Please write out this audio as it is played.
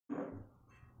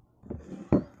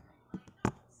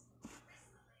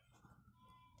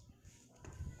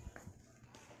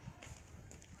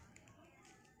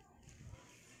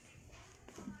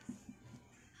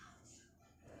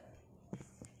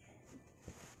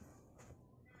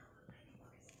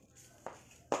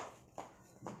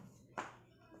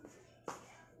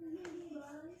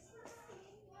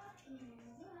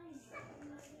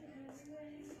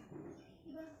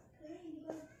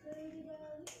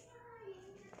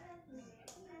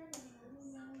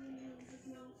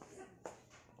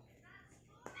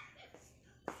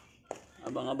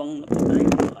Abang-abang na po tayo.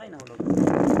 Ay, nahulog.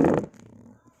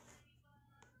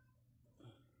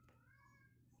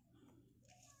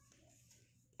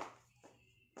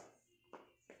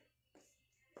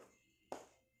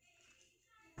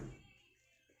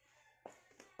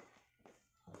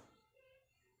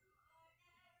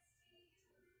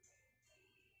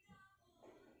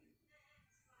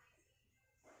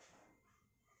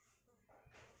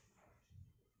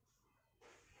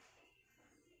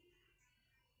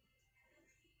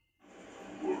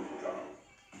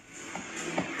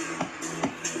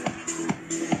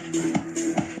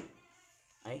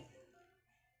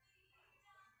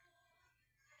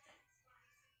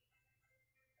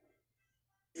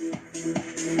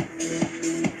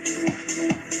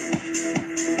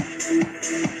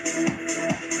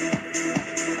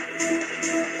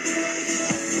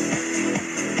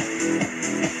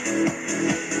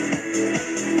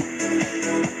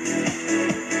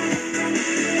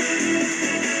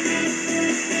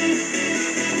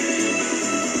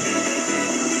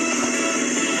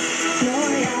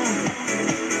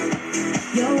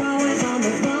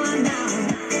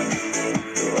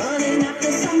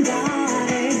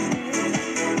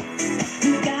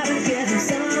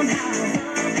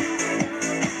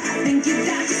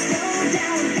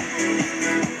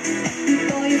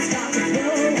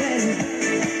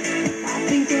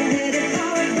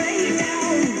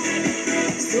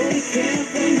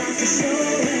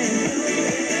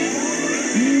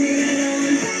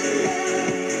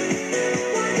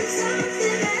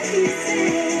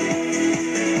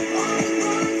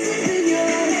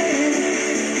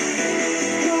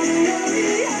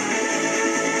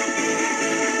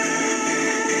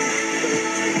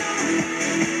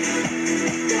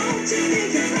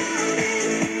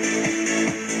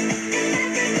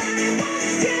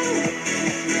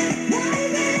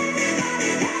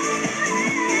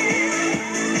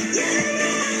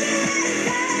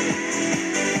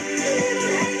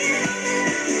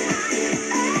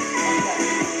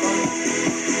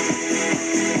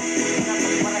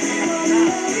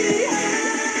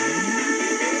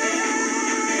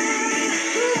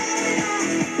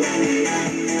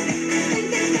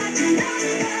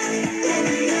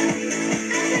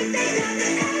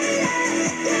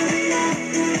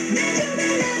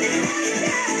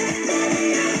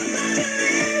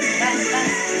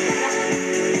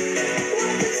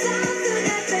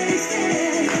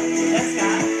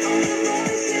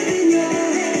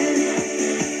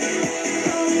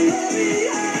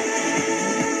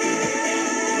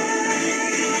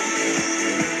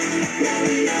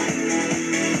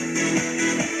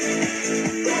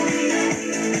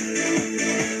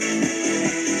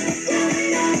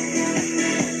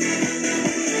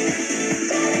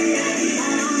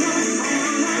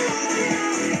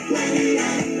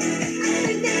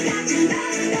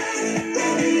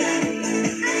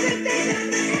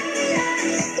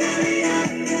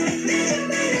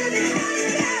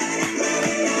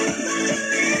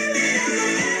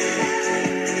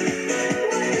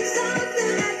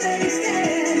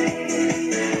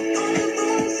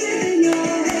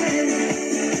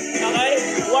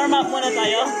 Warm up muna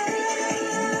tayo.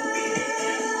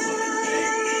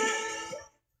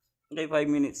 Okay, 5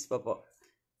 minutes pa po.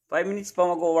 5 minutes pa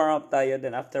mag-warm up tayo.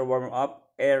 Then after warm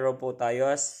up, aero po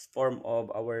tayo as form of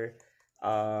our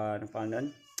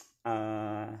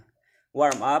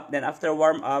warm up. Then after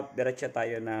warm up, diretso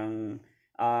tayo ng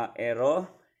aero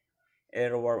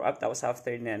warm up. Tapos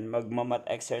after nyan, magmamat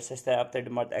exercise tayo. After the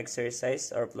mat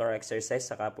exercise or floor exercise,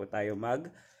 saka po tayo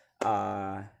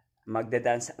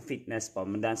magda-dance fitness po,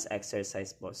 dance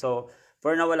exercise po. So,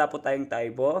 for now wala po tayong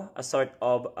taebo, a sort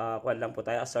of aero lang po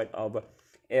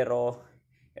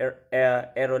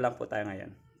tayo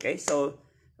ngayon. Okay? So,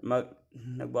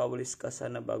 nagbawalis ka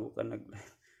sana bago ka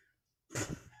nag-live.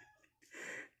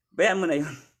 Bayaan mo na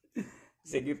 'yon.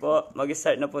 Sige po,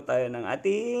 mag-start na po tayo ng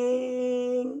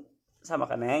ating sama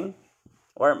kaming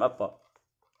warm up po.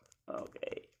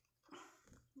 Okay.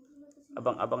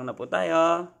 Abang-abang na po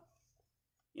tayo.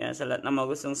 Yan, sa lahat na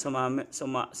mga gustong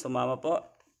sumama po,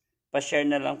 pa-share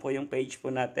na lang po yung page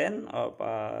po natin o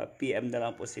pa-PM na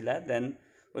lang po sila. Then,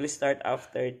 we'll start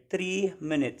after 3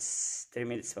 minutes. 3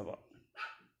 minutes pa po.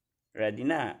 Ready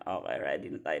na? Okay, ready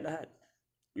na tayo lahat.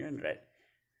 Yan, ready.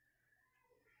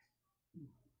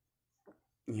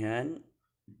 Yan.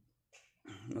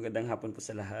 Magandang hapon po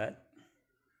sa lahat.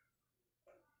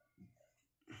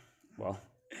 Wow.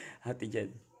 Hati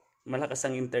dyan. Malakas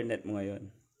ang internet mo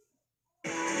ngayon.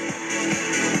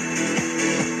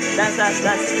 Dance.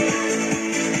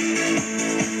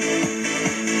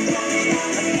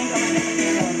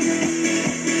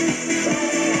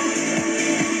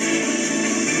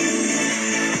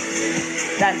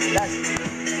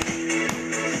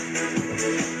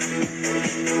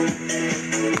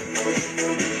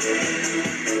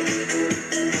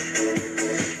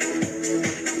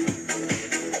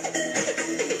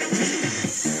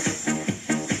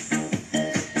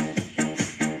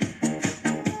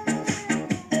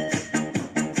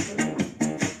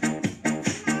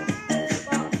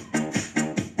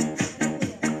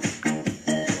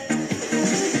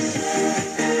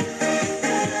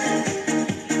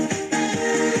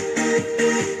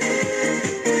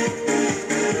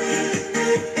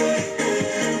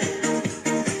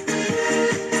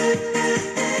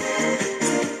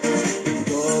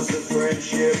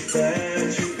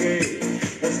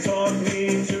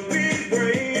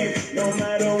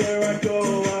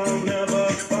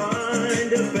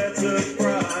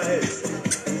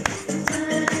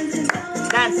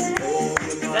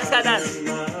 dance.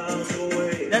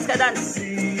 Dance ka, dance.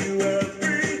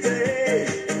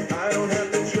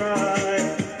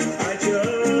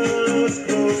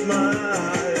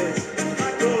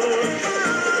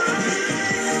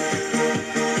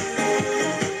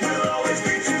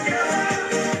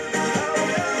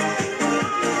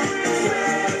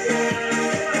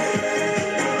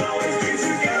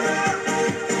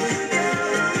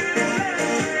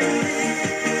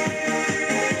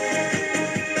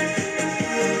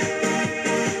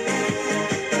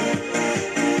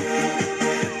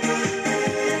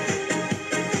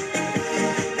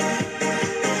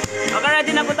 Okay,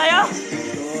 ready na po tayo?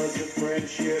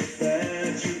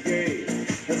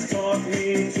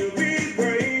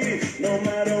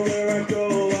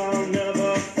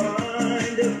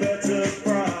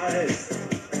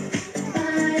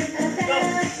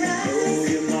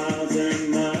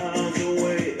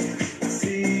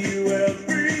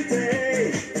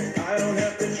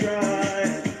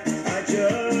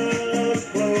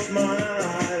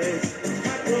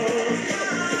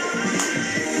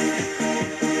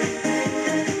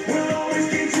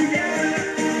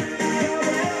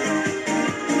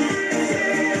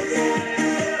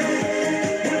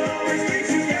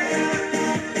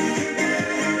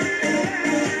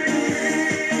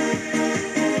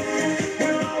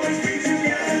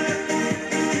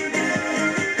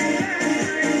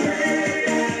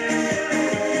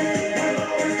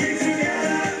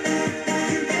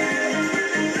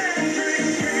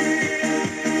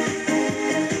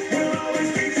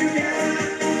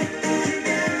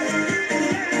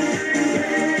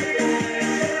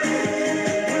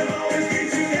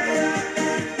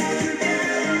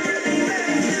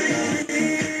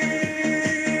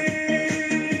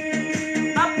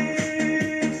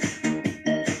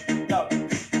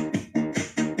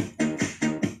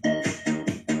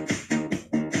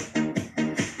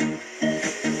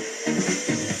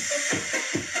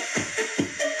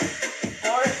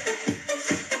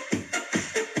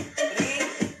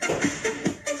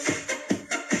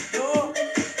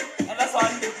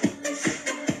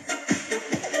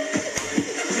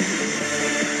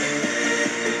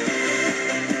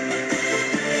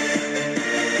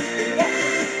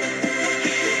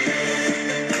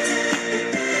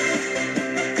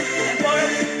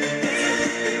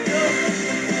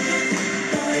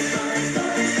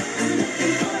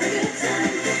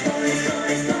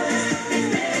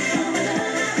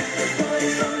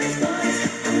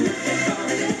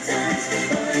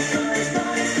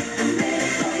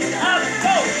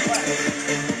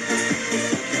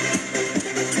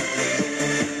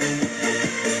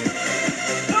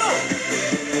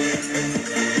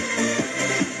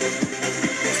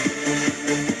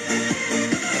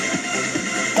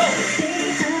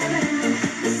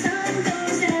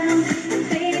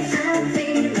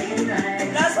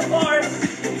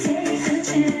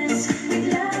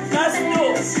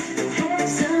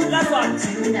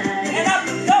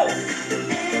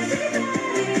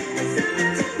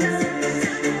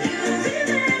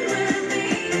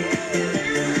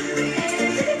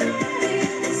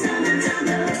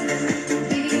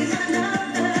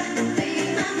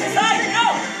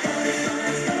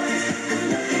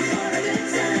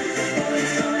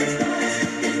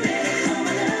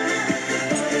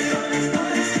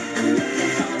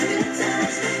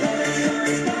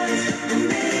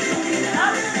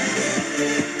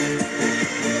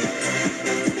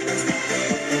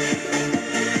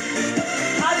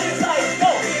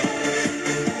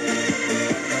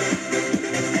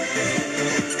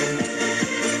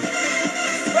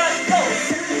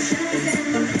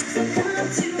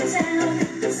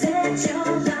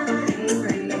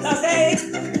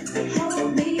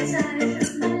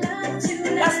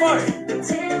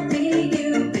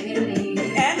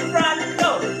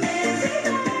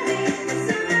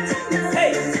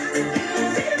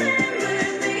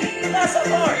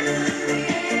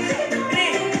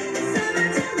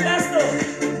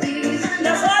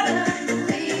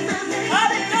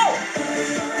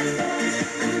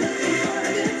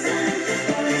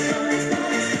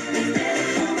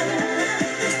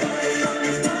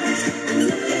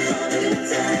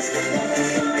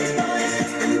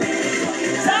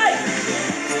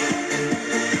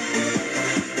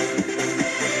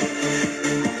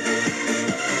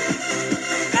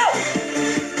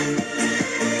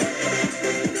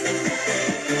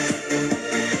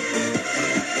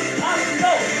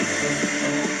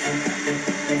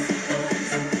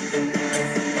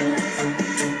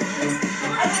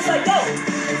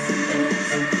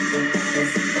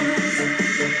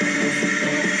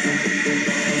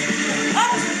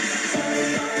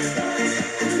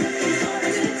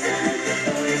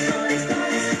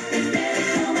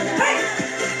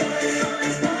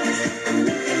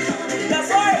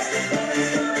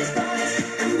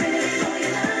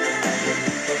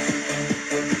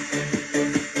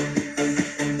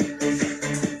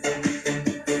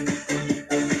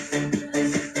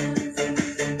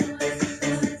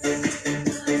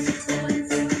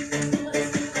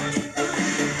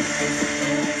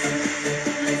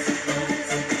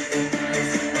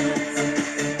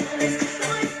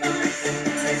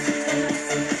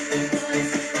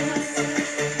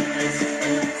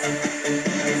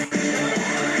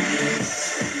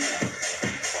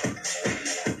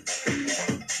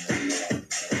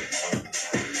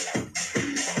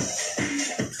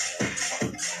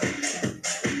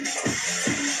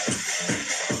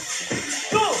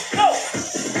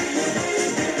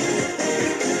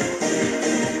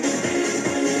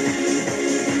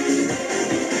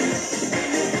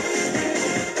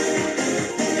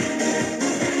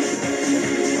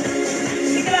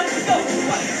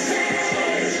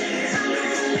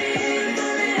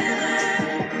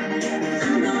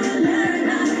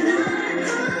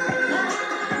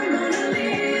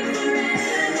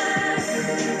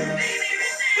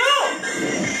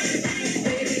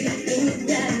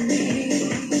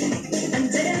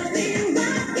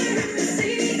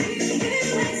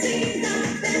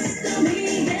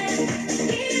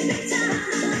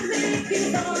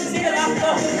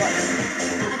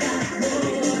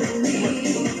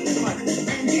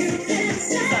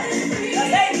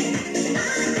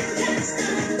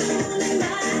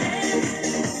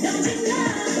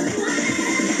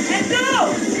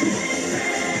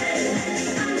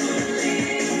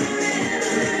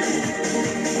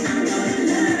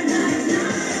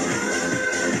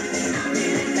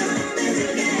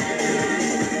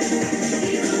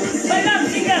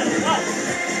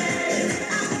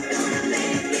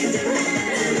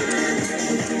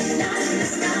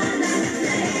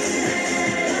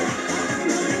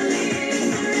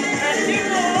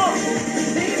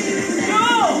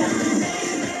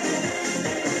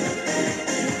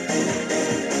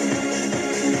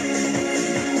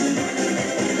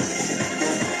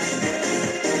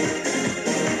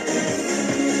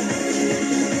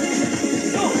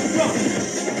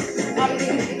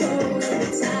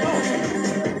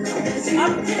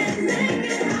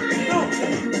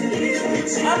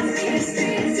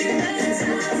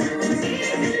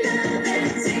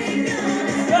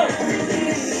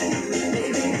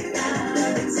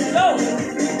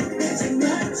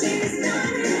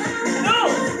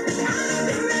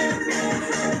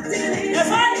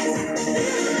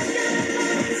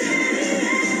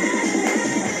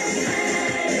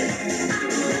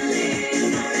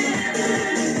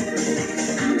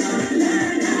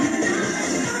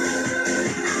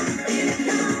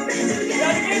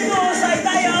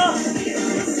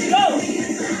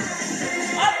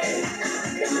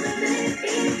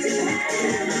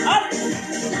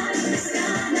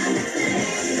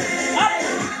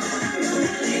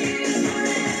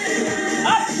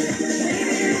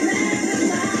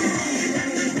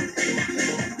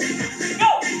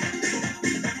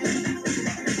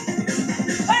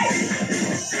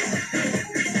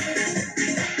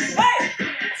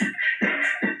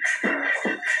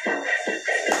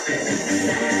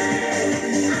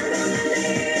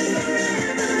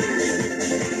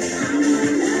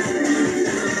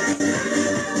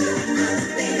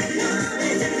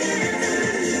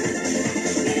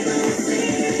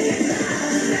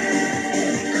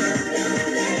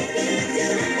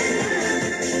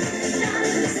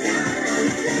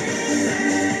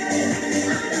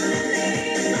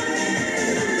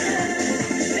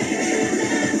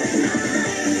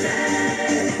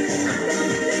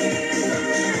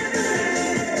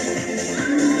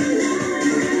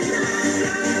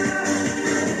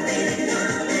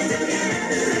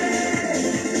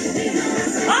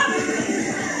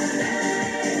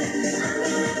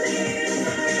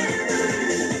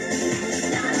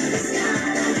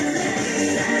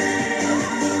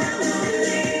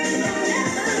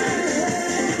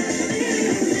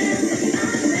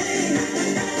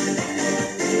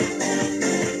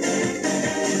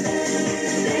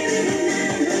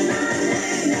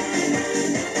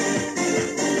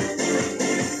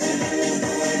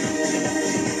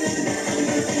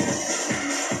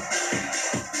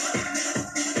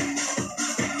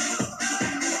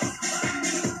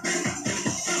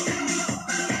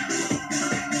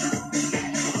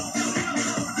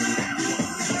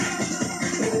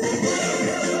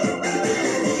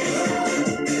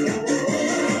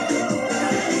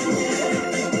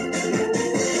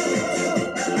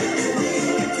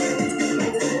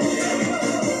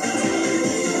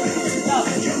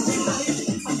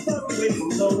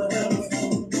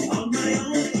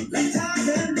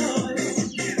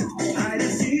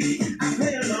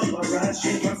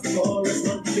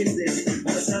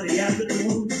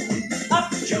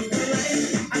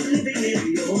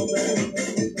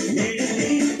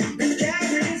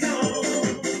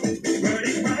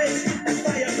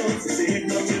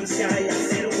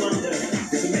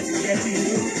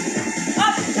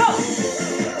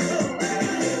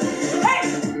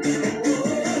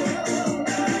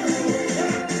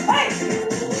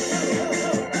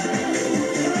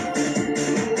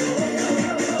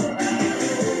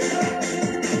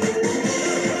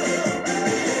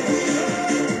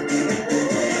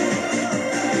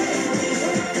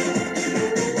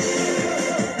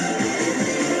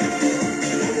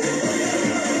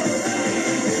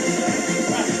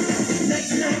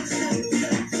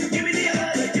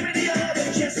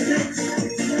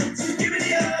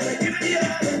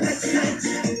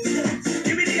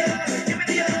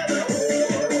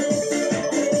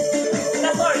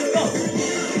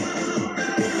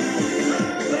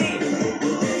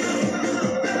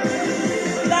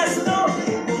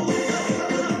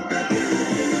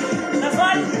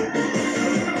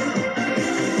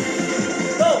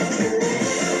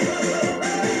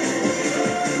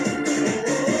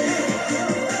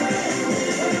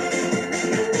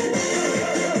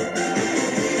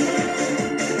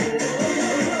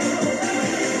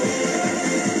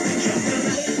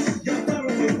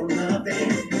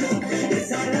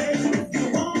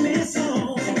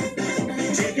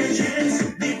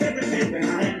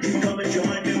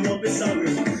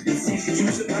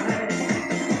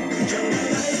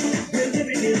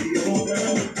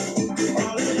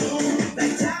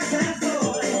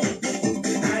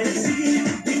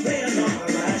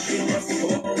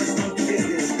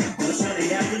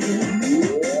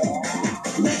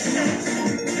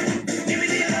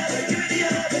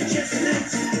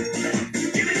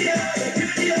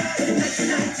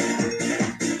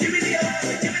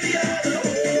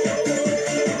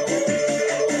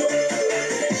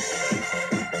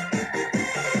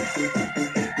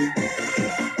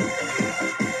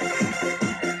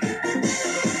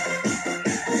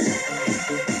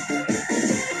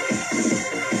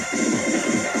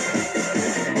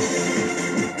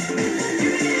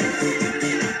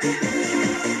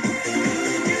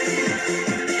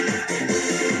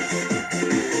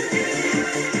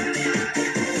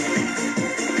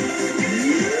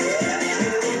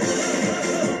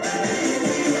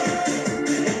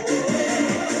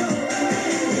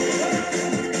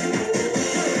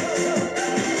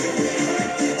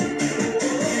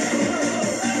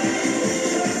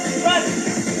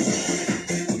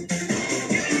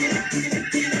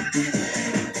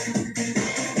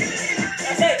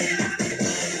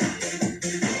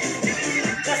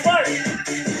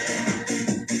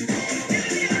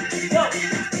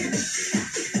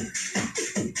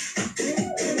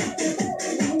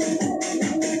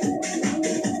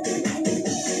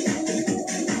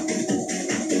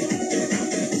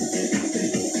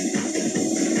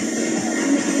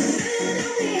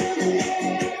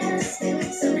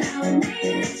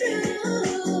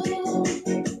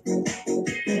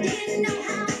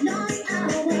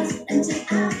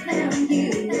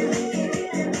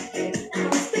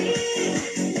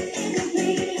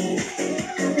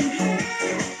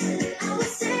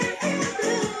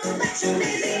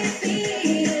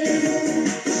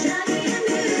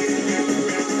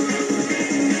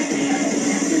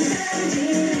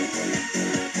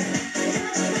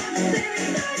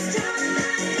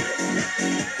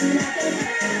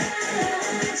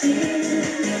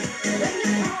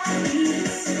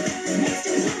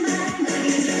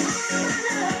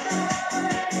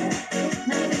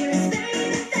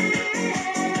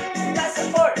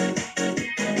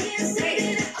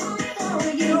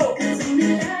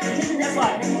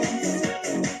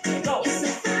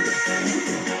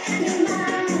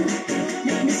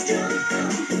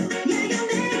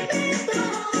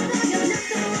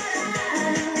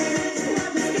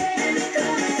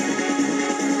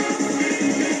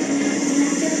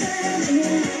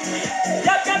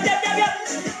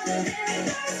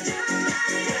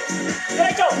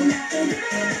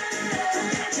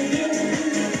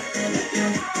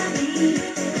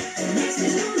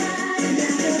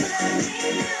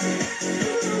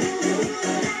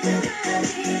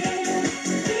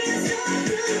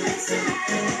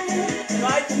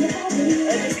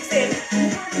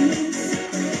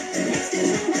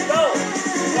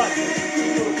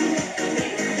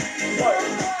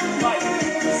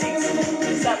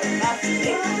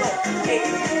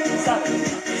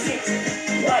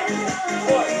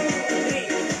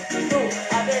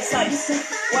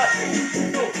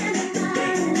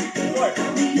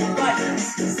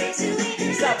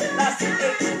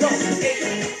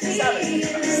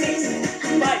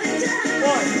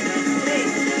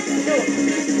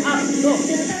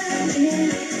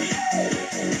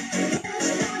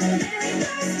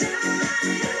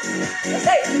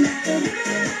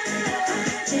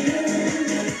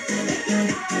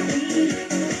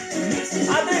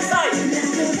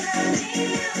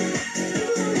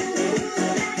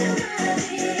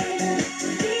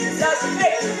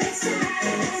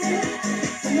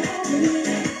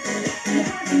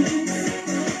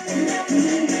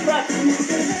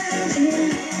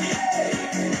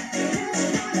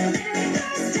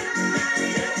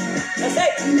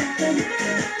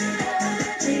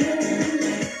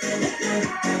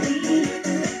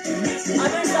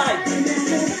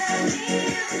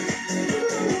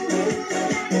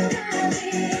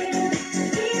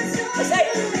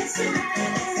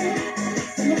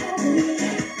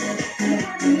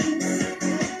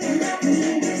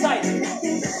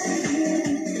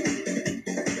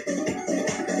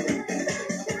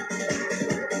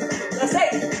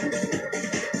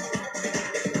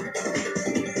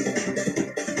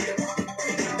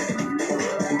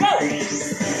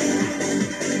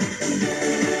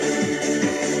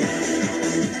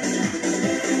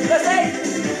 Last 8.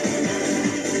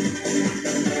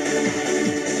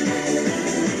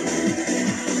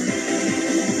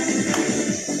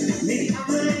 Maybe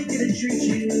I didn't treat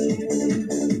you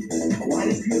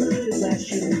quite as good as I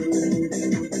should.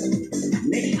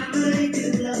 Maybe I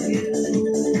didn't love you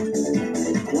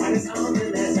quite as often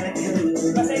as I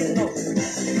could. Last 8. Go.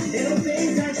 Little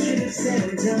things I should have said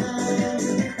and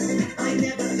done, I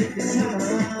never took the time.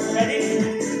 Ready?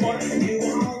 4. You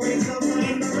were always on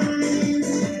my mind.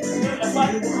 Last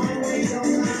You 1. were always on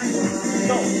my mind.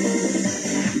 Go.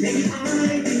 Maybe I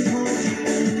didn't hold you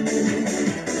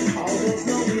all those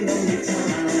lonely, lonely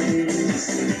times.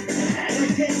 And I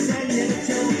guess I never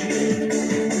told you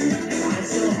I'm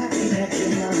so happy that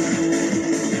you're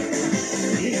mine.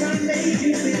 If I made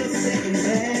you feel second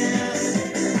best,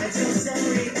 I'm so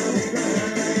sorry I was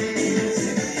blind.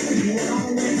 You were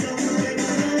always on my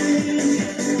mind.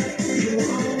 You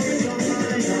were always on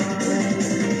my mind.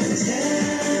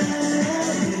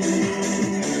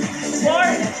 Tell 4.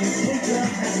 me that your sweet love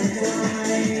hasn't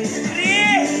lied. 3.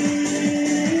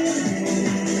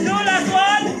 2. Last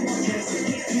 1. Just to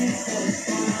keep me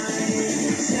satisfied,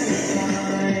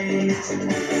 satisfied.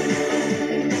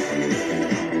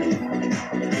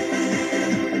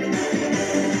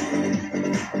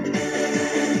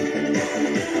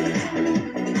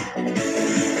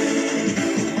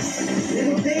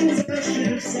 Little things I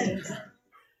should have said and done.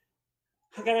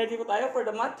 Okay, ready po tayo for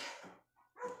the mat?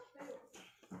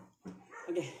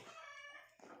 Okay.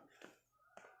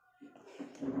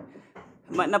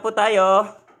 Mat na po tayo.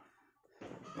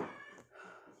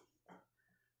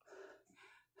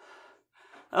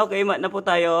 Okay, mat na po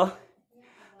tayo.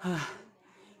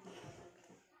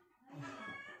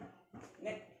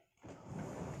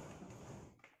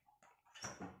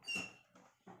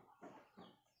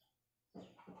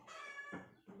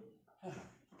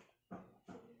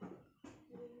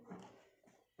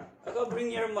 Ako,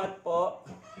 bring your mat po.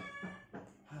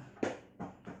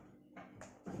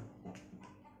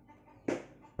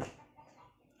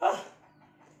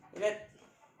 Init.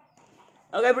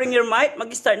 Okay, bring your mat.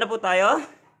 Mag-start na po tayo.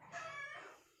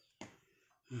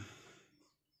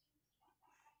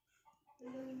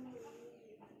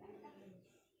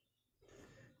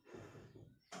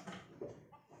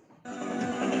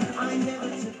 I never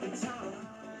took the time.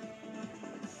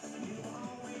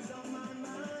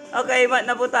 Okay, mat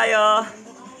na po tayo.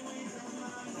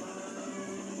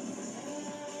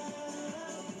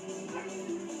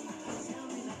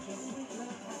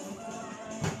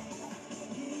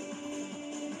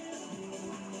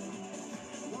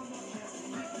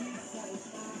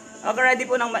 Okay, ready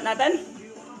po ng mat natin?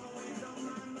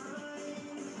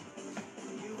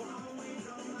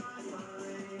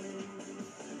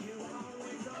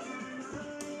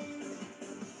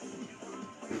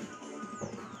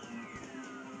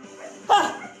 Ha!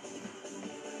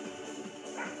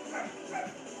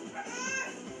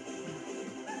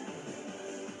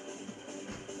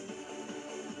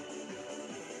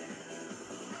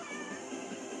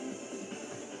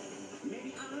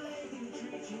 Maybe I didn't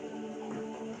treat you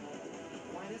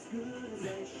quite as good as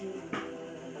I should.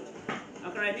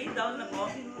 Okay, ready? Down na po.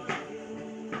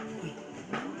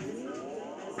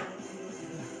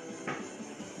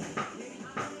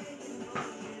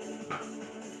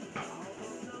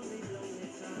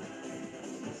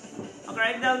 Okay,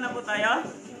 ready? Down na po tayo.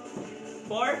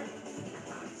 4,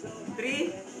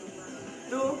 3,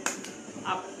 2,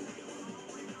 up.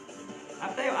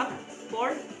 Up tayo, up.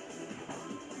 4,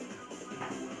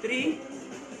 3,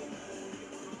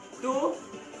 2,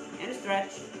 and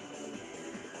stretch.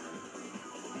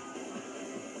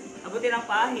 Abutin ang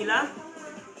paa, hila.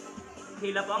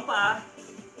 Hila po ang paa.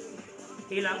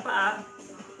 Hila ang paa.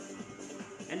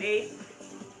 And 8,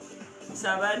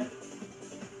 7,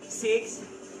 6,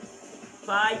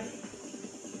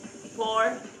 5,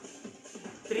 4,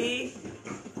 3,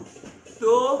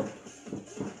 2,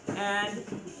 and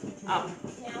up.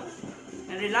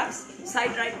 And relax.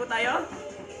 Side right po tayo.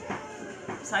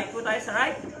 Side po tayo sa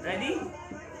right. Ready?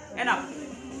 And up.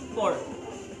 4,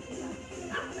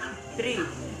 3,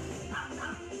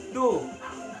 2,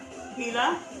 hila.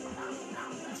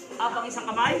 Up ang isang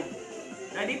kamay.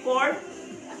 Ready? 4,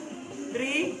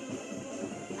 3,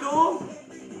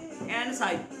 2, and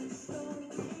side.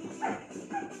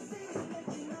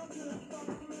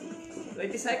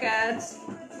 20 seconds.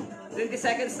 20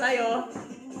 seconds tayo.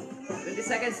 20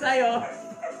 seconds tayo.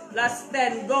 Last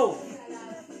 10. Go.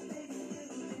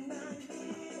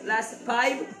 Last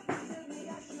 5.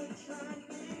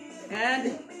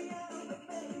 And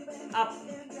up.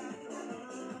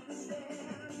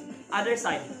 Other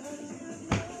side.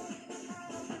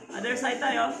 Other side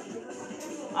tayo.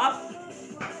 Up.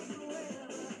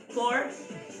 4,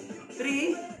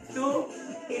 3,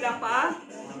 2, hila pa.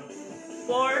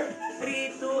 4,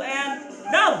 3, 2, and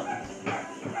down!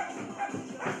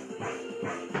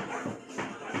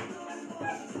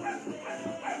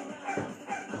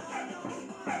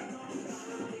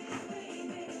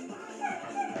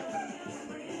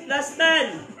 Last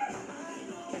 10.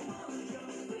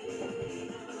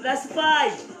 Last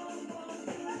 5.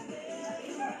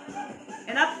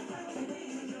 And up.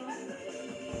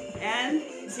 And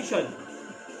position.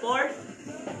 4,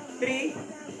 3,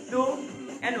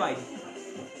 2, and wide.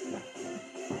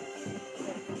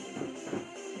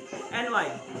 And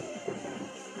wide.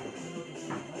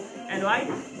 And wide.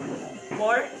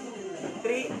 4,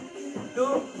 3,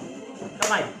 2,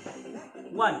 kamay.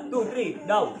 1, 2, 3,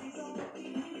 down.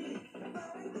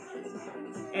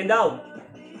 And down.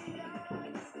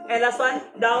 And last one,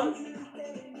 down.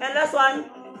 And last one,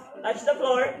 touch the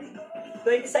floor.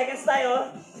 20 seconds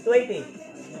tayo. 20.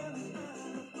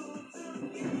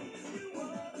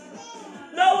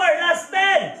 Lower, last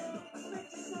 10.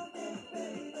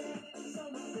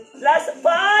 Last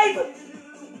 5.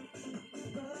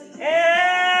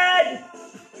 And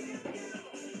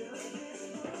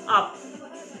up.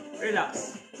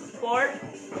 Relax. 4,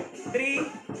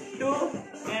 3, 2,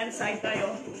 and side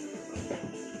tayo.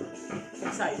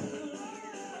 Side.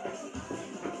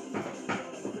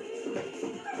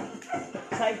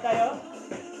 Side tayo.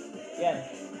 Yan.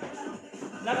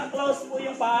 Naka-close po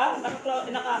yung paa.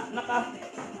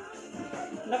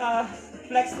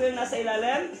 Naka-flex po yung nasa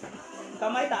ilalim.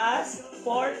 Kamay taas.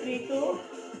 4, 3,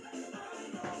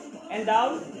 2. And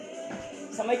down.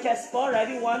 Sa may chest po.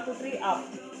 Ready? 1, 2, 3. Up.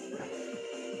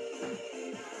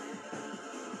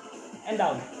 And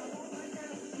down.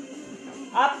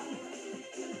 Up.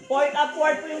 Point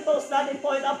upward po yung toes natin.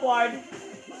 Point upward.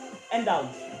 And down.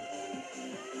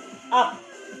 Up.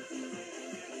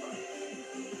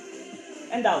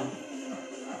 And down.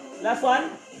 Last one.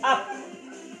 Up.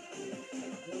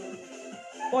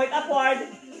 Point upward.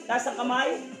 Taas ang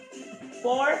kamay.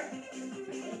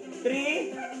 4,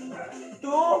 3,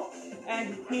 2,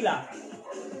 and hila.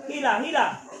 Hila,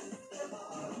 hila.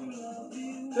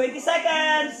 20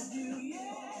 seconds.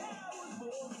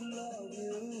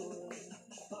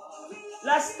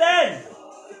 Last 10.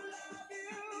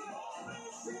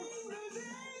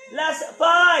 Last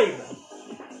 5.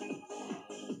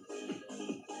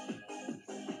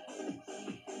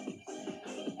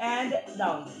 And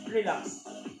down. Relax.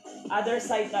 Other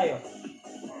side tayo.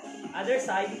 Other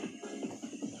side.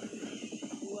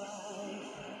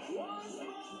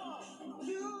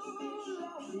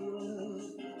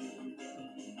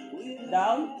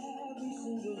 Down.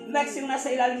 Next yung nasa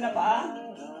ilalim na paa.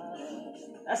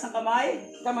 Taas ang kamay.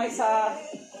 Kamay sa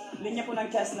linya po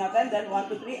ng chest natin. Then 1,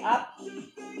 2, 3. Up.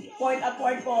 Point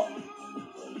upward po.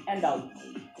 And down.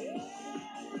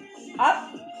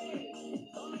 Up.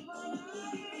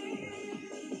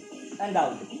 And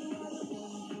down.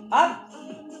 Up.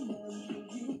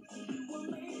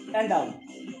 And down.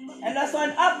 And last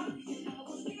one. Up.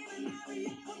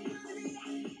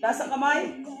 Taas ang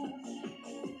kamay.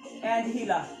 And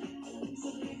hila.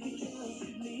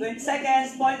 20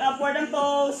 seconds. Point upward ang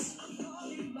toes.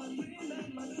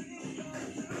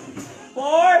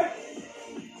 4.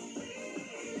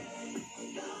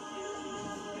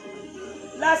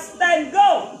 Last 10.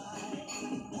 Go.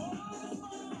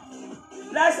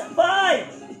 Last 5.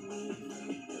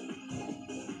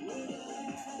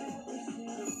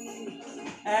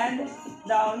 And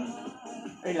down.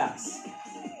 Relax.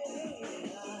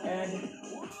 And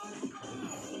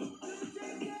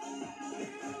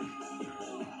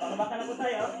pakabaka na po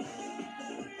tayo.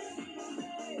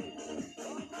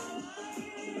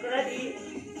 Ready?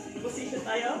 Position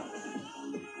tayo.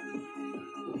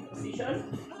 Position.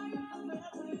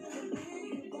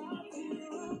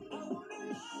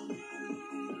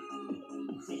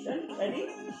 Position. Ready?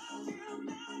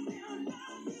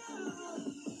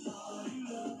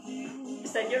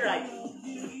 Extend your right.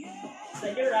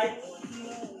 Extend your right.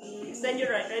 Extend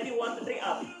your right. Ready? 1, 2, 3.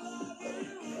 Up.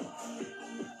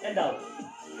 And down.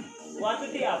 1,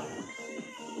 2, 3. Up.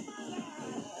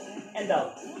 And down.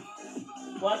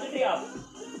 1, 2, 3. Up.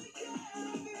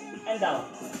 And down.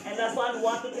 And last one.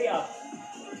 1, 2, 3. Up.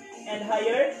 And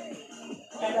higher.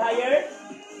 And higher.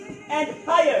 And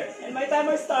higher. And my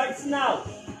timer starts now.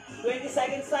 20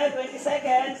 seconds time. 20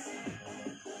 seconds.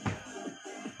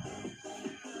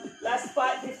 Last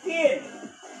 15.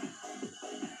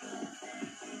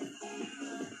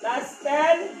 Last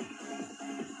 10.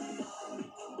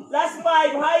 Last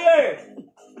 5. Higher.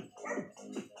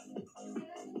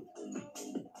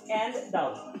 and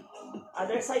down.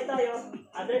 Other side tayo.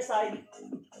 Other side.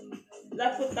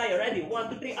 Left foot tayo. Ready?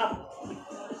 1, 2, 3, up.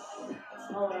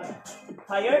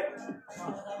 Higher.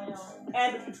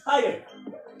 And higher.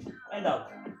 And down.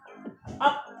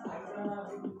 Up.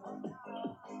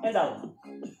 And down.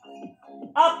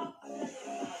 Up.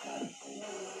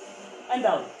 And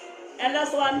down. And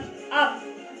last one. Up.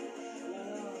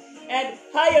 And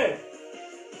higher.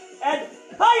 And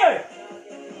higher.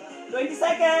 20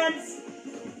 seconds.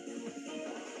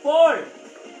 4.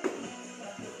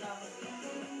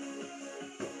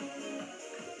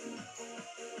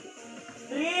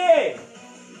 3.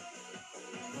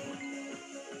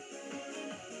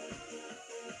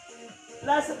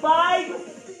 Last 5.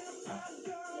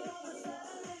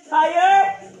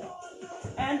 Higher.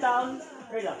 And down.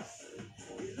 Relax.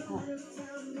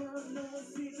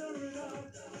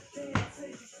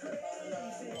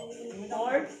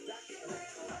 4,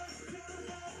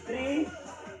 3,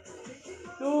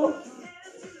 2,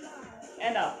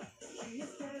 and up.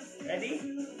 Ready?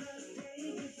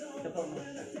 Ito po.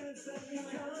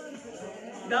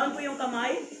 Down po yung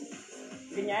kamay.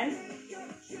 Ganyan.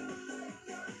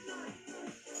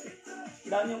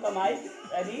 Down yung kamay.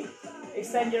 Ready?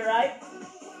 Extend your right.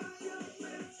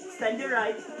 Extend your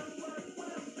right.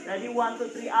 Ready? 1, 2,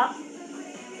 3, up.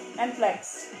 And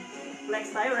flex. Flex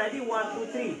tayo. Ready? 1,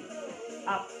 2, 3.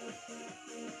 Up.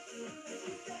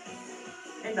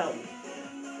 And down.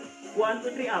 1,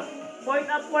 2, 3, up. Point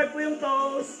upward po yung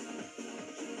toes.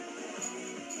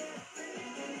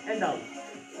 And down.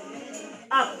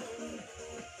 Up.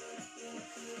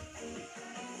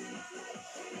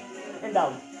 And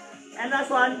down. And last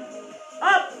one.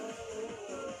 Up.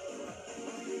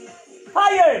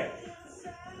 Higher.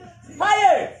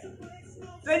 Higher.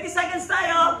 20 seconds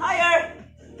tayo. Higher.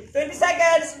 20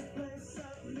 seconds.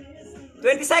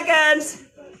 20 seconds.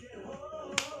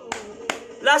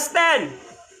 Last 10.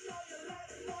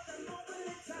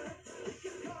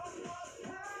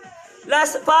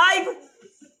 Last 5.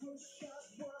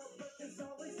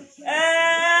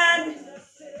 And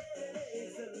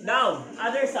down.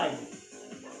 Other side.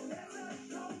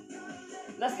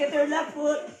 Let's get your left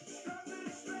foot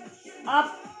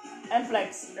up and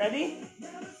flex. Ready?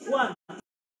 1.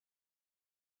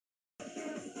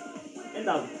 And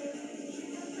down.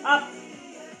 Up.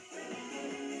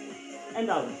 And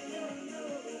down.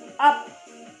 Up.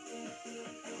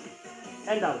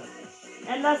 And down.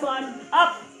 And last one.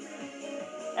 Up.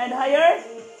 And higher.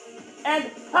 And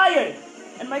higher.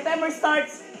 And my timer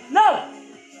starts now.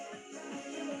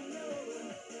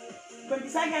 20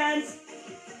 seconds.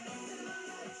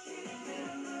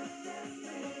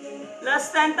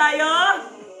 Last 10 tayo.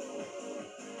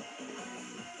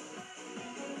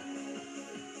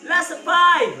 Last 5.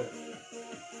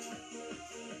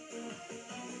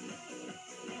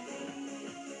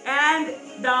 And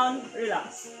down,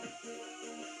 relax.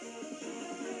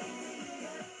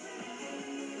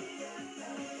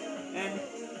 And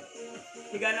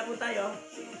higa na po tayo.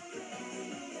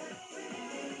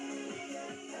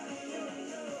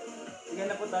 Higa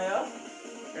na po tayo.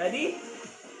 Ready?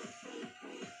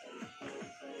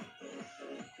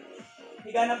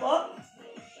 Higa na po.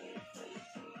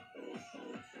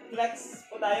 Flex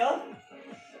po tayo.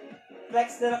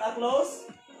 Flex na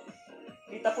naka-close.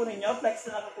 Kita po ninyo, flex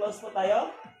na naka-close po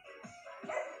tayo.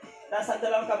 Nasa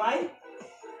dalawang kamay.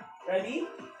 Ready?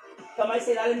 Kamay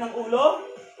sa ilalim ng ulo.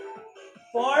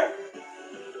 4,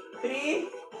 3,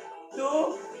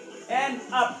 2, and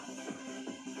up.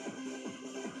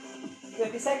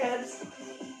 20 seconds.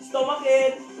 Stomach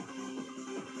in.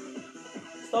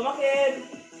 Stomach in.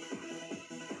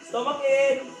 Stomach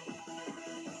in.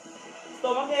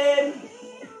 Stomach in.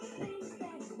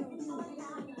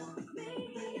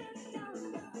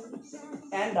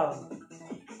 And down.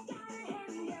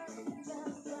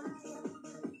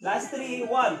 Last 3.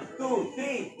 1, 2,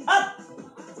 3. Up.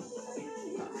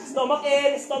 Stomach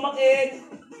in. Stomach in.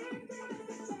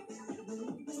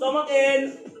 Stomach in.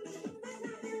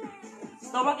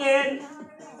 Stomach in.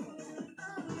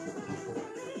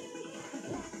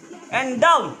 And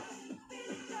down.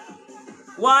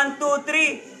 1, 2,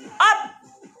 3. Up.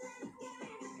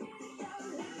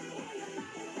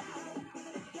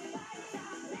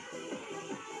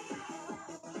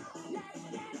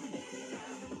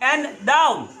 And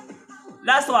down.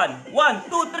 Last one. 1,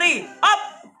 2, 3. Up.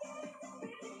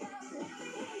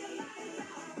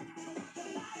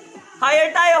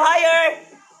 Higher tayo, higher.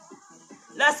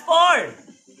 Last 4.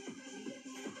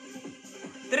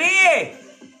 3.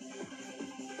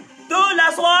 2.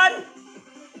 Last one.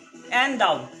 And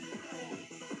down.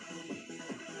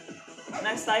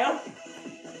 Next tayo.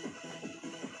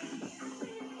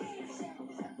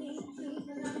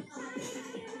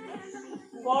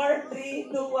 4, 3,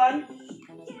 2,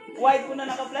 1. Wide muna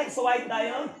naka-flex. So wide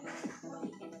tayo.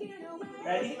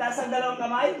 Ready? Taas ang dalawang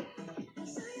kamay.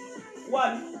 1,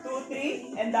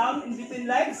 2, 3. And down in between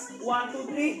legs. 1, 2,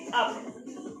 3. Up.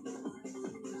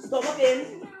 Stomach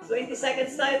in. 20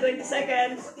 seconds tayo. 20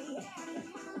 seconds.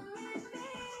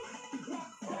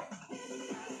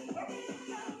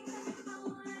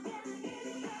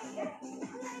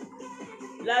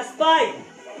 Last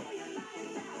 5.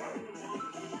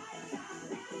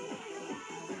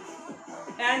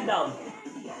 And down.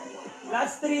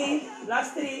 Last 3.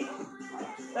 Last 3.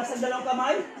 Tapos ang dalawang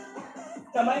kamay.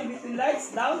 Kamay between legs.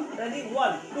 Down. Ready? 1,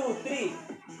 2, 3.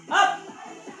 Up!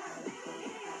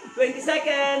 20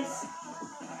 seconds.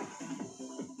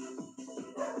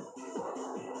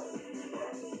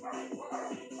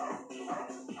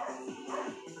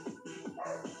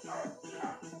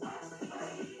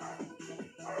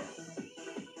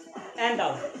 And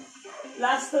down.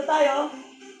 Last 2 tayo.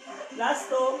 Last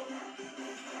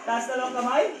 2. Taas dalawang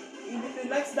kamay. In between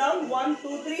legs down. 1,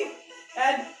 2, 3.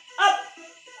 And up!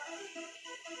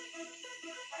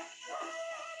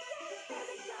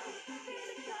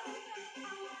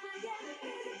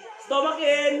 Stomach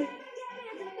in.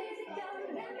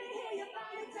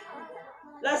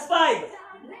 Last 5.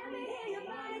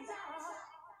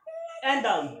 And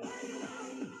down.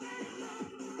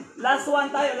 Last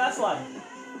 1 tayo. Last 1.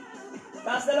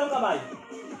 Taas dalawang kamay.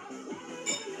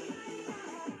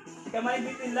 Kamay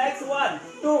between legs.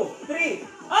 1, 2, 3.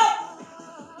 Up!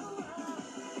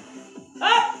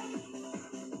 Up!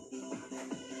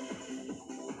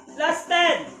 Last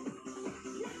 10.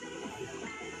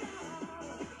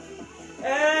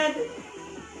 And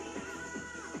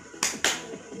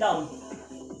down.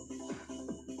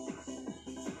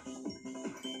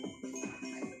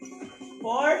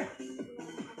 Four,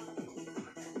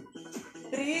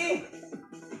 3,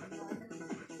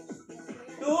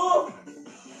 2,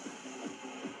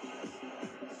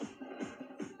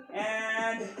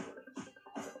 and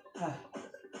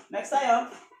next tayo.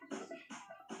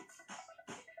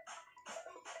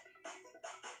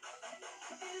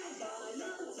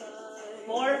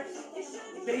 Four,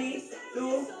 3,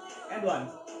 2, and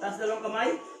 1. Taas dalawang kamay.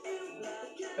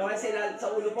 Kamay sa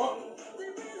ulo po.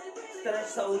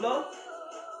 Stretch sa ulo.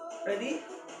 Ready?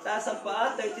 Taas ang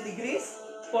paa, 30 degrees.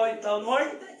 Point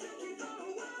downward.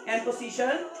 And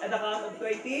position at the count of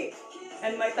 20.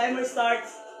 And my timer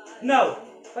starts now.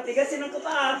 Patigasin ang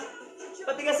paa.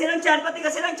 Patigasin ang tiyan.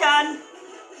 Patigasin ang tiyan.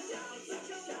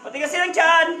 Patigasin ang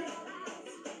tiyan.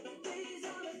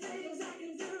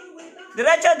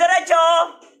 Diretso, diretso.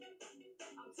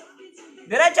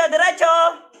 Diretso, diretso.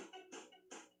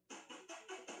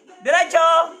 Diretso.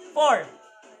 4,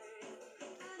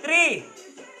 3,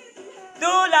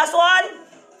 2, last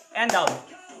 1. And down.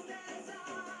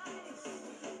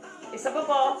 Isa pa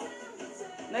po.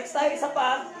 Next tayo, isa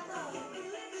pa.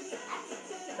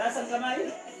 Taas ang kamay.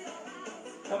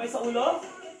 Kamay sa ulo.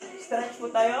 Stretch po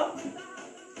tayo.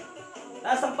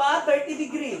 Taas ang paa, 30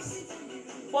 degrees.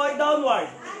 Point downward.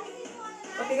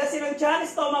 Patigasin ang tiyan,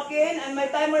 stomach in, and my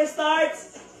timer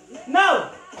starts now.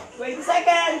 20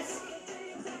 seconds.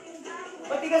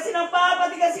 Patigasin ang paa,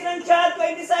 patigasin ang tiyan,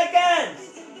 20 seconds.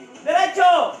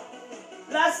 Diretso.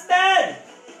 Last 10.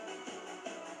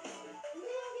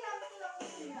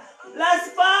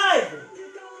 Last 5.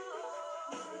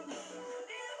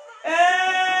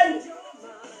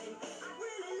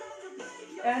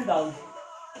 And down.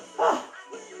 Ah.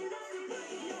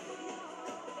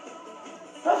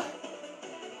 Ah.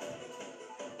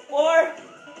 4,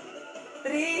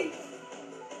 3,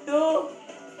 2,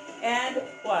 and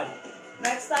 1.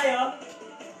 Next tayo.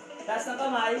 Taas ng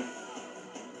kamay.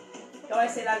 Kamay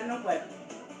sa ilalim ng puwet.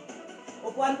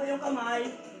 Upuan po yung kamay.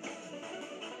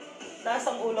 Taas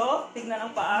ang ulo. Tignan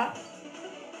ang paa.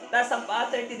 Taas ang paa,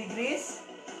 30 degrees.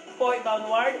 Point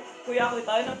downward. Kuya-kuya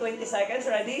tayo ng 20 seconds.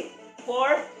 Ready?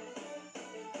 4,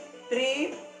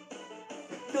 3,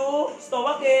 2,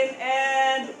 stomach in,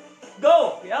 and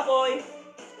go! Kuya-kuya.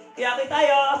 Kuya-kuya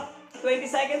tayo. 20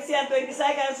 seconds yan. 20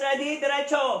 seconds. Ready?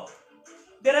 Diretso.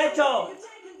 Diretso.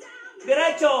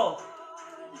 Diretso.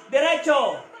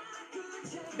 Diretso.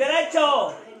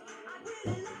 Diretso.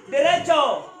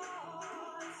 Diretso.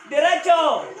 Diretso.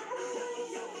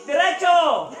 Diretso.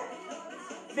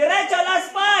 Diretso. Last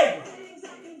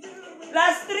 5.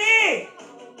 Last 3.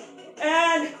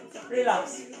 And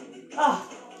relax. Ah.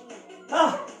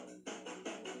 Ah.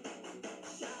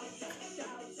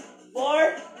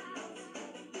 4,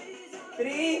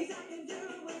 3,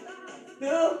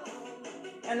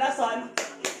 2, and last one.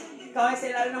 Kamay sa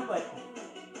ilalim ng puwet.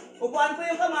 Upuan po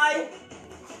yung kamay.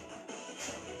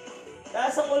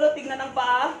 Taas ang ulo, tignan ang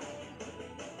paa.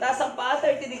 Taas ang paa,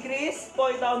 30 degrees.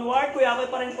 Point downward. Kuya,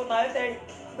 pa rin po tayo. 20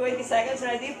 seconds.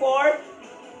 Ready?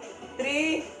 4,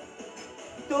 3,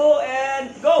 2,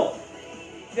 and go!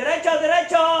 Diretso,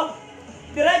 diretso!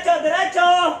 Diretso,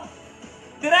 diretso!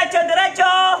 Diretso,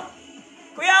 diretso!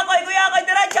 Kuya,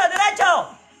 diretso,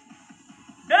 diretso!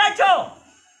 Diretso!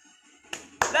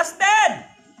 Last 10!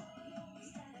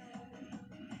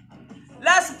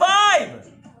 Last 5!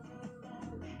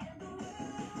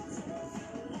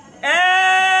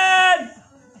 And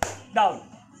down.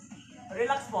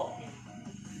 Relax po.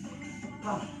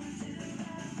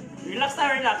 Relax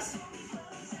na, relax.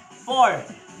 4,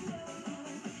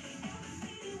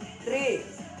 3,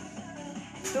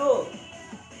 2.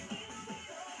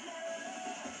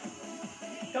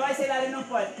 Kamay sa ilalim ng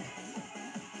puwet.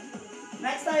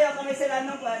 Next tayo, kamay sa ilalim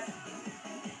ng puwet.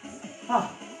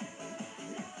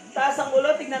 Taas ang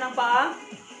ulo, tignan ang paa.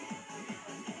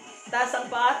 Taas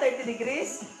ang paa, 30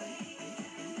 degrees.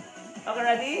 Okay,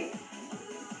 ready?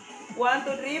 1,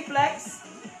 2, 3, flex.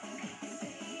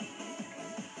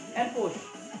 And push.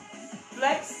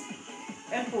 Flex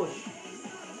and push.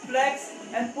 Flex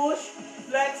and push.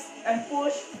 Flex and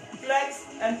push. Flex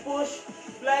and push.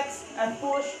 Flex and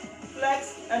push.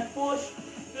 Flex and push.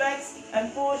 Flex and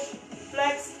push.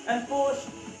 Flex and push.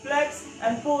 Flex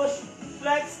and push.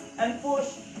 Flex and push.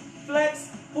 Flex,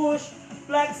 push,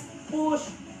 flex, push,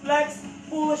 flex,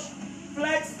 push,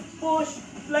 flex, push,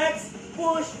 flex,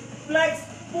 push, flex,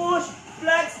 push,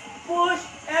 flex, push,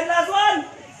 and last one.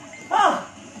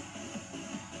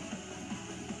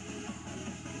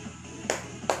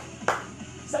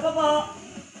 Isa pa po.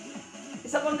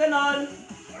 Isa pang ganon.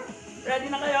 Ready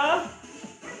na kayo?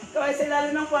 Kaway sa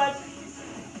ilalim ng quad.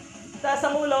 Taas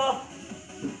ang ulo.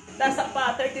 Taas ang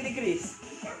pa, 30 degrees.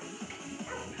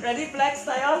 Ready? Flex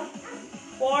tayo.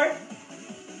 4,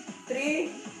 3,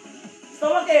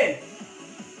 stomach in.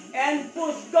 And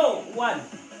push, go. 1.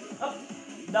 Up,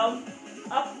 down,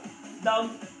 up, down,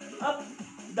 up,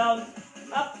 down,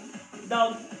 up,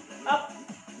 down, up,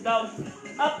 down,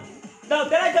 up, down.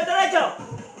 Derecho, derecho.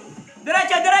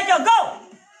 Derecho, derecho, go.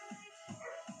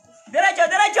 Derecho,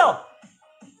 derecho.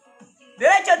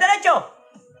 Derecho, derecho.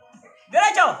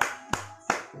 Derecho.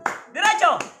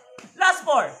 Derecho. Last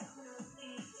 4.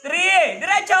 3,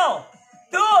 derecho.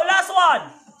 2, last one.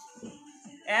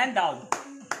 And down.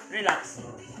 Relax.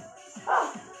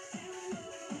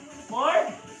 4,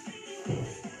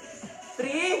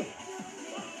 3,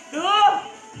 2.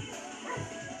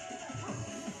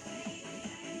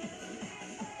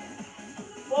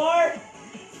 Four,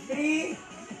 3,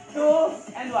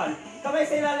 2, and 1. Kamay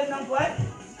sa ilalim ng buwan.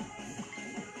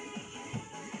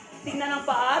 Tingnan ng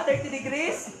paa, 30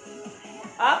 degrees.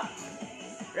 Up.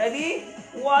 Ready?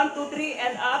 1, 2, 3,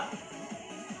 and up.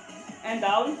 And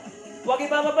down. Huwag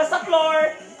ibababa sa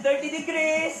floor. 30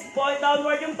 degrees. Point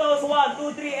downward yung toes. 1,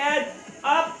 2, 3, and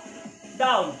up.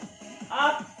 Down.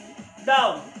 Up.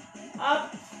 Down.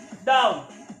 Up. Down.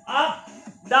 Up.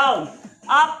 Down.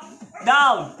 Up.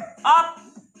 Down. Up.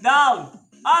 Down.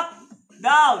 Up.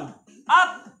 Down.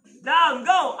 Up. Down.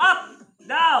 Go. Up.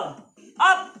 Down.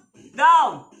 Up.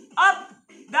 Down. Up.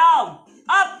 Down.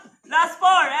 Up. Last 4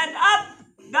 and up.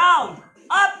 Down.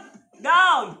 Up.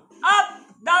 Down. Up.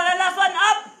 Down. And last one.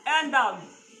 Up. And down.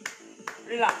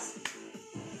 Relax.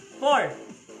 4,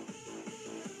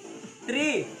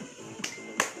 3,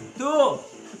 2.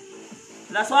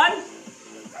 Last one.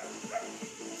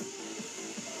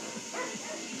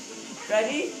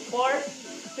 Ready? 4,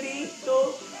 3,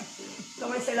 2.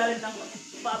 Kamay sa ilalim ng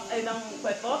ng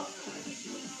puwet po.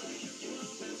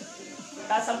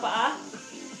 Taas ang paa.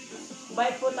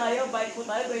 Bike po tayo.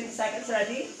 20 seconds.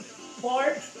 Ready?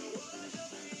 4.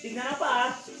 Tignan ang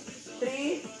paa.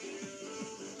 3,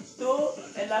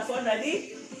 2, and last one.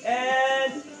 Ready?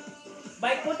 And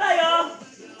bike po tayo.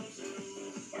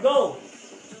 Go!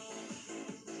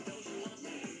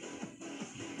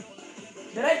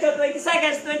 Derecho, 20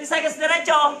 seconds. 20 seconds,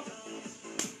 derecho.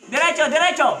 Derecho,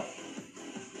 derecho.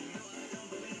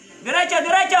 Derecho,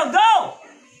 derecho, go!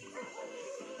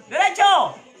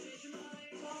 Derecho!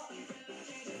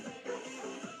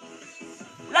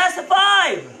 Last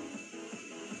 5,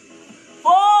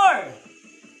 4,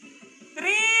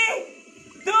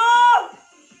 3, 2,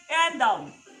 and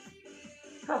down.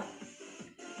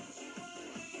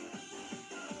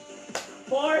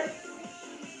 4,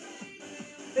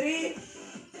 3,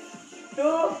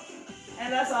 2, and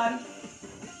last one.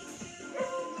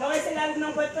 Gawin sa ilalim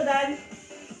ng puwet ko, Dan.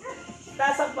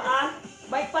 Taas ang paa.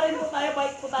 Bike pa rin po tayo.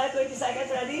 20 seconds.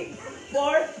 Ready?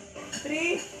 4,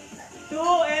 3, 2,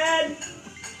 and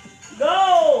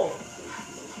go!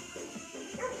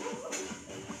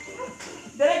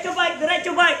 Diretso bike,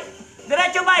 diretso bike.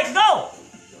 Diretso bike, go!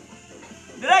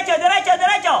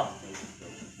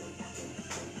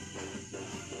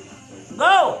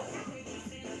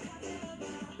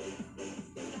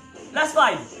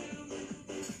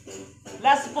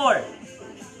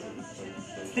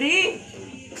 3,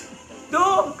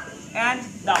 2, and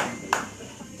down.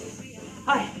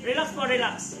 Ay, relax po,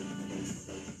 relax.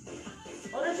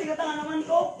 Oras, sigat nga naman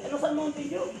ko. Inusan mo ang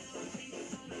video.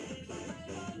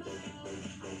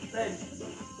 4,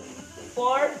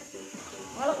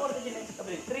 malah ko order din sa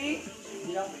 3,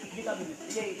 di tabi.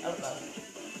 Yay, alpha.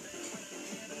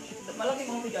 Malaki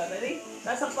mong biga, ready?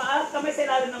 Tapos ang paa, kamay sa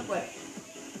ilalim ng puwet.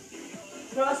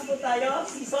 Cross po tayo,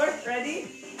 scissor, ready?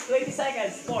 20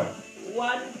 seconds, 4,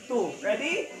 1, 2,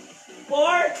 ready?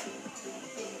 4,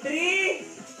 3,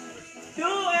 2,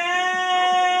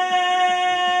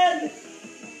 and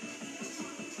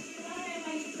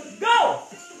go!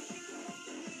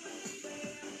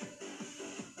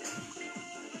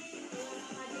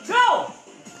 Go!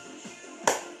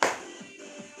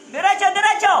 Derecho,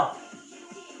 derecho!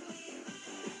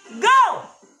 Go!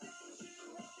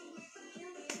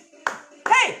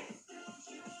 Hey!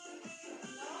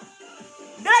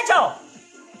 Derecho!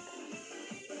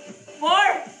 4,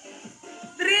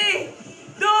 3,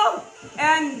 2,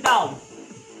 and down.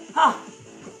 Ha!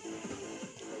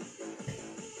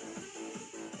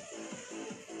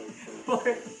 4,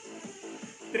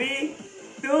 3,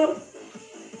 2,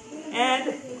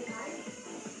 and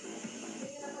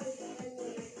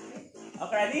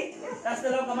okay, ready? Taas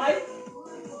dalawang kamay.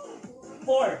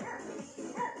 4,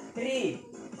 3,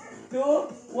 2,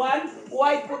 1.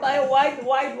 Wide po tayo. Wide,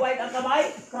 wide, wide ang kamay.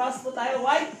 Cross po tayo.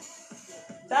 Wide.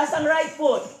 Taas ang right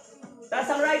foot. Taas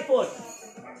ang right foot.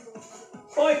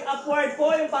 Point upward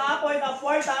po yung paa. Point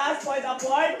upward. Taas. Point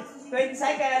upward. 20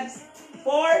 seconds.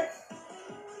 4,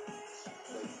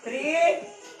 3,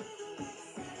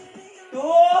 2,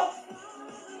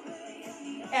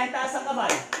 and taas ang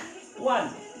kamay. 1,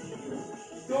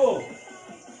 2,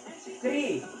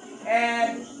 3,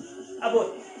 and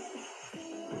abot.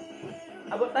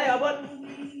 Abot tayo, abot.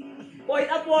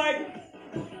 Point upward.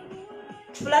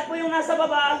 Flat po yung nasa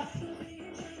baba.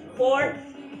 4.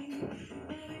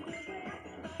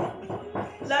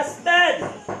 Last 10.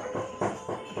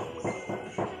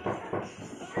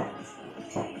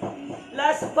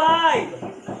 Last 5.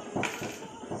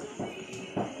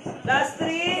 Last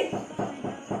 3.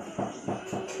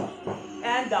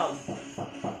 And down.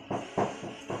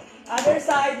 Other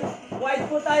side. Wide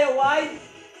po tayo, wide.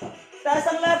 Taas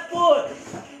ang left foot.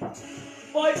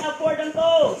 Point upward ang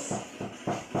toes.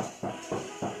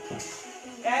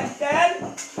 And 10,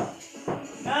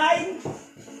 9,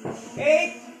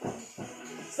 8,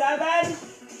 7,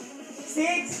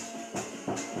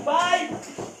 6,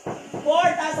 5,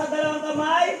 4, taas ang dalawang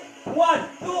kamay.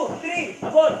 1, 2,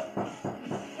 3, abot.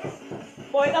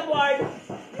 Point upward.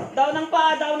 Down ng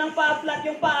paa, flat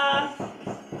yung paa.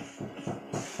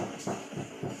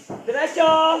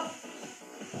 Diretso.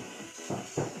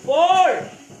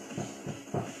 4,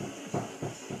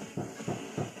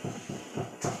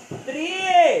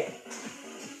 3,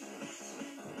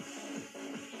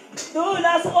 2,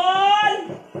 last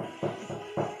one,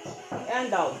 and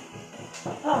down.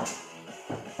 4,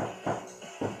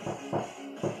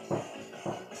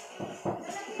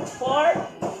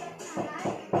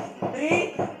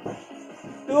 3,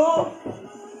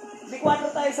 2,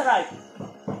 di-4 tayo sa right.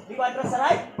 Di-4 sa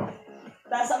right.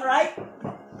 Taas ang right.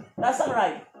 Taas ang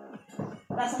right.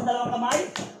 Taas ang dalawang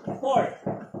kamay. 4,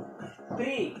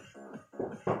 3,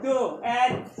 2,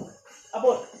 and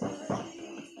abot.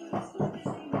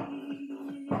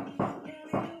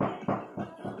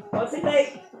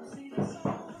 Concentrate.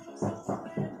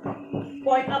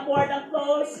 Point upward ang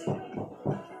toes.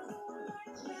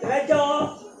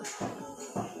 Diretso.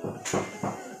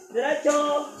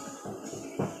 Diretso.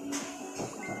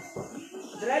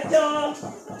 Diretso.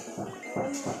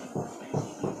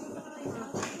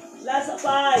 Last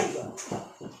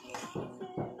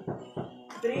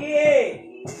 5,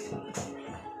 3,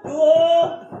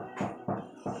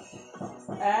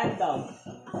 2, and down.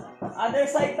 Other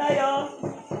side tayo.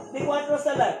 Di-4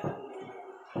 sa left.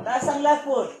 Taas ang left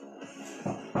foot.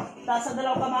 Taas ang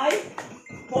dalawang kamay.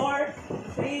 4,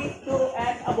 3, 2,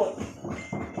 and abot.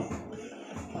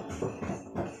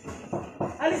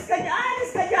 Alis ka dyan!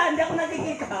 Alis ka dyan! Hindi ako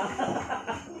nakikita.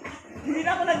 Hindi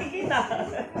na ako nakikita.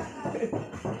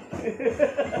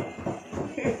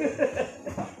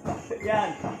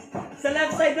 Yan. Sa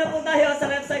left side na po tayo. Sa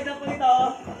left side na po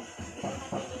ito.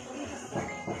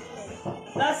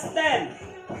 Last 10.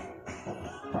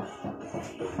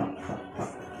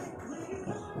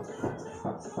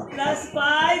 Last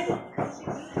 5.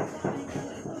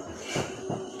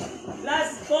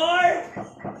 Last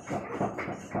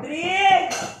 4.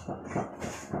 3.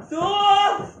 2.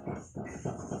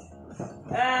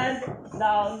 And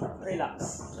down.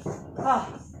 Relax.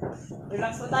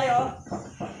 Relax po tayo.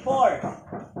 4,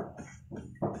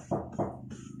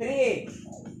 3,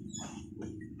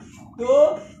 2,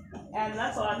 and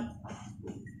last one.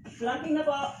 Planking na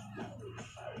po.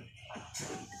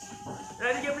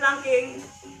 Ready your planking.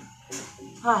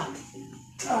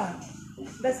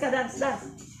 Dance ka, dance.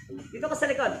 Dito ka sa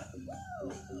likod.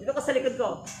 Dito ka sa likod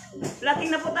ko. Planking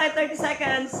na po tayo, 30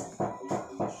 seconds.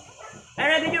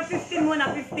 Ready your 15 muna,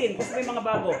 15. Kasi may mga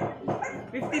bago.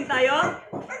 15 tayo.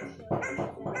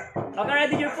 Okay,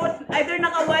 ready your foot. Either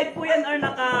naka-wide po yan or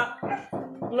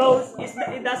naka-close.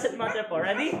 It doesn't matter po.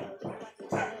 Ready?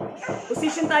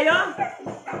 Position tayo.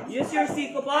 Use your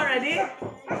siko po. Ready?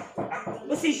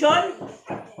 Position.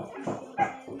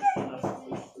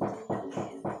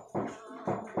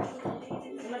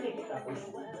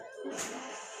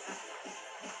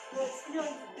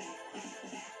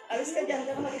 Alis ka dyan.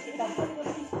 Diyan ka makikita.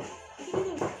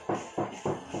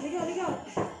 Ligaw.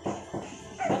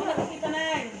 Diyan ka makikita,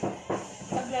 Neng.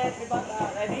 Saglit.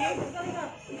 Ready?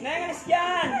 Neng, alis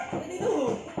dyan.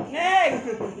 Neng!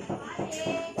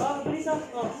 Bilis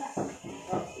ako.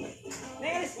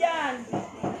 Neng, alis dyan.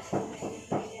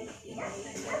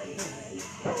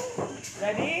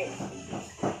 Ready?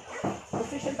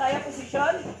 Position tayo,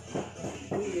 position.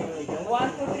 1, 2,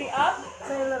 3, up.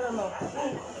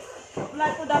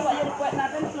 Flat po dapat yung puwet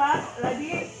natin, flat.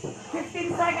 Ready?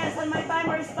 15 seconds and my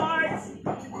timer starts.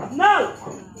 Now!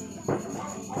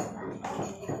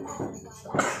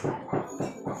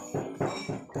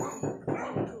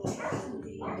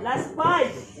 Last 5.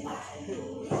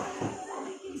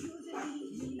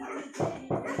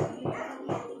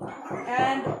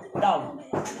 And down.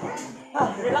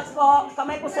 Relax po.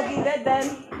 Kamay po sa gilid, then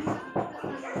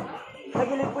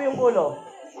nagilid po yung ulo.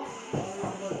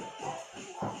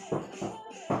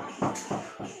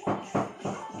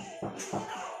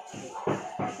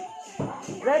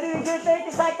 Ready with your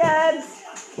 30 seconds.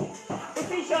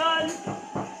 Position.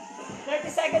 30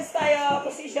 seconds tayo.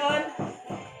 Position.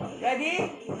 Ready?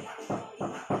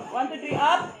 1, 2, 3,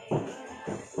 up.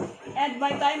 And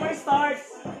my timer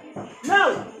starts.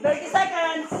 Now, 30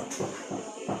 seconds.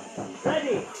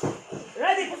 Ready?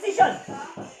 Ready, position.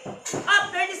 Up,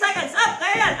 30 seconds. Up,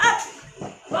 kaya yan. Up.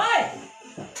 5.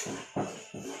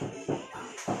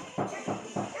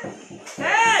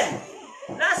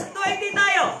 10. Last 20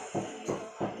 tayo.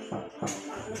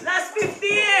 Last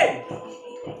 15.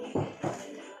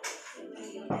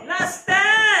 Last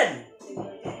 10.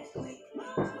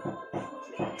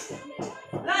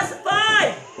 Last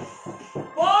 5.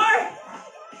 4,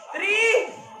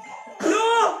 3, 2,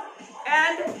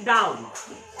 and down.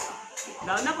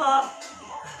 Down na po.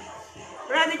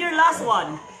 Ready your last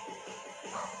one.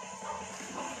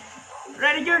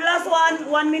 Ready your last one.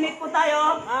 1 minute po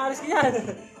tayo. Alis ka yan.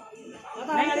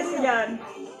 Alis ka dyan.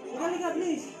 Liga,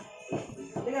 please.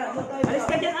 Liga, Alis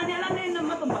ka dyan. Alam na yun na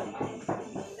matumbal.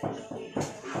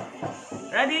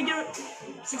 Ready your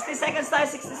 60 seconds tayo.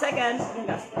 60 seconds.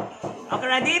 Okay,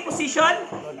 ready? Position.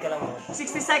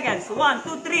 60 seconds. 1,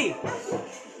 2, 3.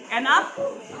 And up.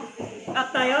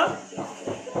 Up tayo.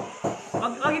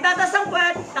 Huwag itatas ang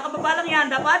puwet. Nakababa lang yan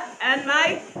dapat. And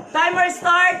my timer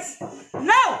starts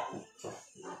now!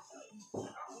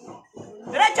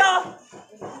 Diretso!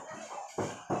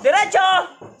 Diretso!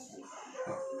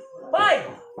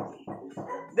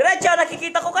 5. Diretso,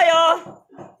 nakikita ko kayo.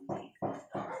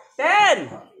 10.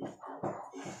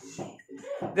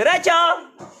 Diretso.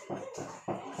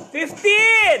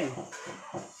 15.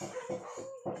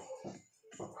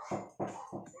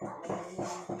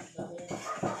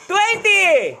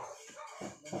 20.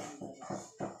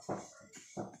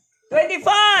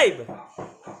 25.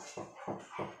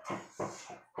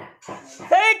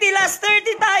 30. Last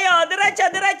 30 tayo. Diretso,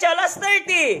 diretso. Last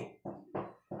 30.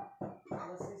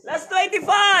 Last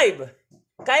 25.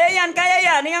 Kaya yan, kaya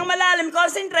yan. Hingang malalim.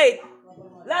 Concentrate.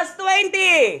 Last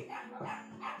 20.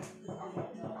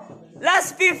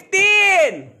 Last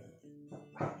 15.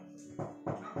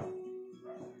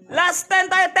 Last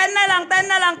 10 tayo. 10 na lang, 10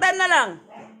 na lang, 10 na lang.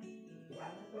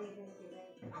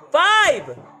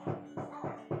 5.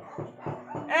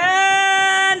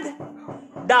 And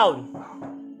down.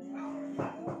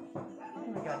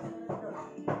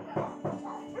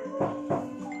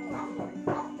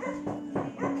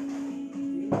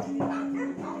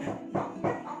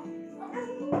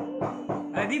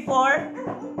 Ready?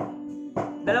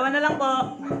 4. Dalawa na lang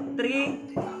po.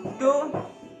 3,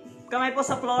 2. Kamay po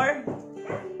sa floor.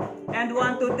 And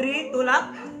 1, 2, 3.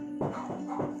 Tulak.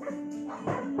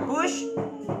 Push.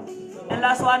 And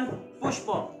last one, push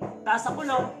po. Taas sa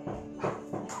pulo.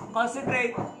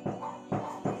 Concentrate.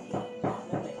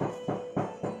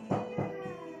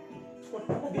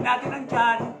 Binati ng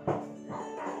tiyan.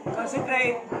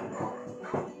 Concentrate.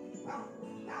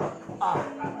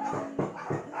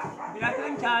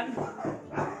 Chan.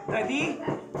 Ready?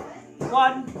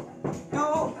 1,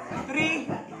 2, 3.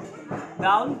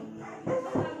 Down.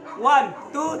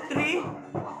 1, 2, 3.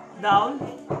 Down.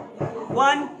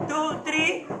 1, 2,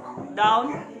 3. Down.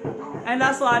 And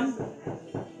last one.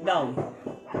 Down.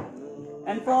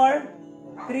 And 4,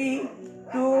 3,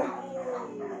 2,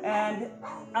 and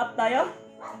up tayo.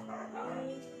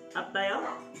 Up tayo.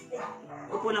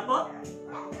 Upo na po.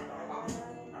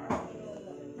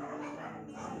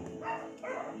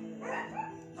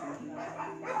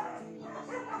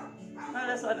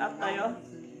 Last one, up tayo.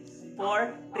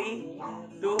 4, 3,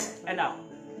 2, and out.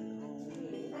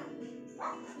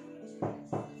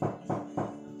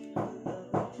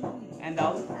 And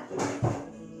down.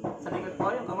 Sa likod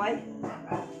po yung kamay.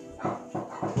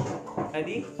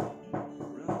 Ready?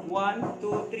 1,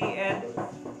 2, 3, and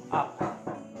up.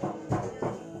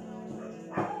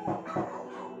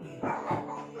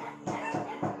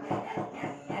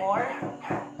 4,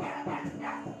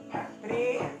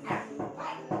 3,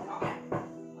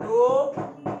 2,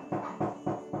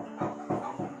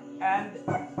 and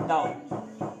down.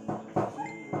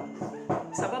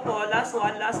 Isa pa po, last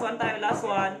one tayo, last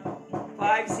one.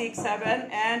 5, 6, 7,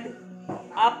 and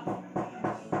up.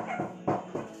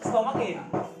 Stomach in.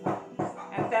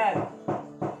 And 10,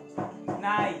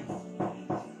 9,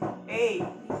 8,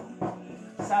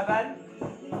 7,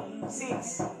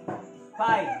 6,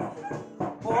 5,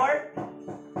 4,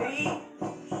 3,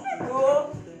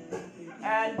 2,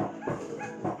 and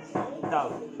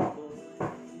down.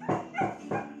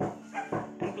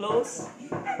 And close.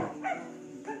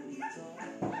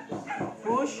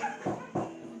 Push.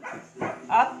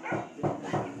 Up.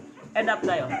 And up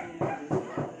tayo.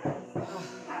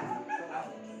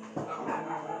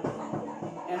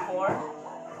 And 4,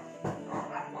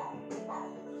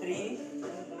 3,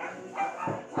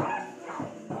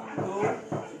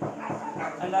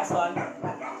 2, and last one.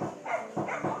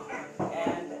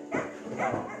 And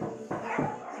down.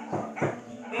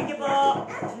 Thank you po.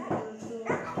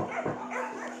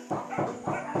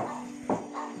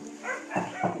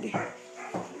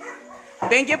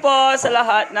 Thank you po sa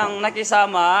lahat ng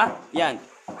nakisama. Yan.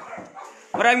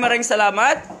 Maraming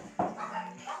salamat.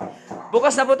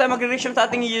 Bukas na po tayo mag-resume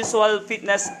sa ating usual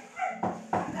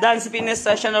dance fitness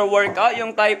session or workout.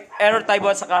 Yung aero, taebo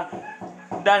at saka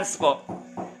dance po.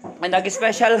 And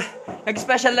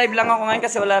nag-special live lang ako ngayon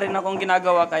kasi wala rin akong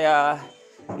ginagawa kaya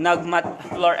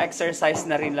nag-mat floor exercise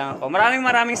na rin lang ako.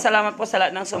 Maraming salamat po sa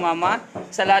lahat ng sumama,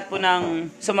 sa lahat po ng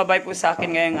sumabay po sa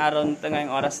akin ngayong araw, ngayong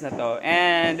oras na to.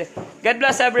 And God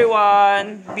bless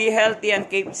everyone. Be healthy and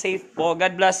keep safe po.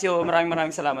 God bless you.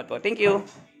 Maraming salamat po. Thank you.